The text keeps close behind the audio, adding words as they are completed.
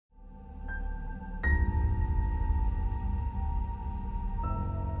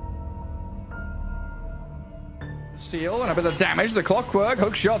seal and a bit of damage. The clockwork,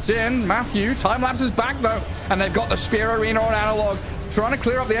 hook shots in. Matthew, time lapse is back though. And they've got the Spear Arena on Analog. Trying to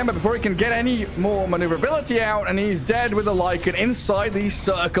clear up the Ember before he can get any more maneuverability out. And he's dead with the Lycan inside these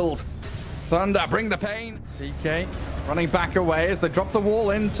circles. Thunder, bring the pain. CK running back away as they drop the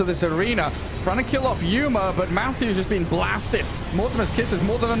wall into this arena. Trying to kill off Yuma, but Matthew's just been blasted. Mortimer's Kiss is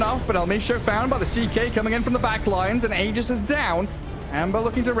more than enough, but El Micho found by the CK coming in from the back lines, and Aegis is down. Amber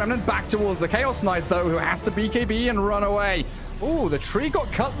looking to Remnant back towards the Chaos Knight, though, who has to BKB and run away. Ooh, the tree got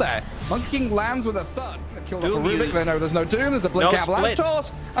cut there. Monkey King lands with a thud. Killed off a Rubik. They know there's no Doom. There's a Blink Avalanche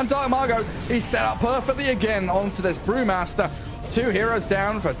toss. And Dark Margot, he's set up perfectly again onto this Brewmaster. Two heroes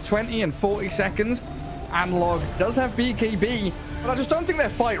down for 20 and 40 seconds. Analog does have BKB, but I just don't think they're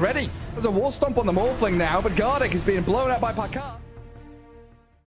fight ready. There's a Wall Stomp on the Morphling now, but Gardic is being blown out by Pakar.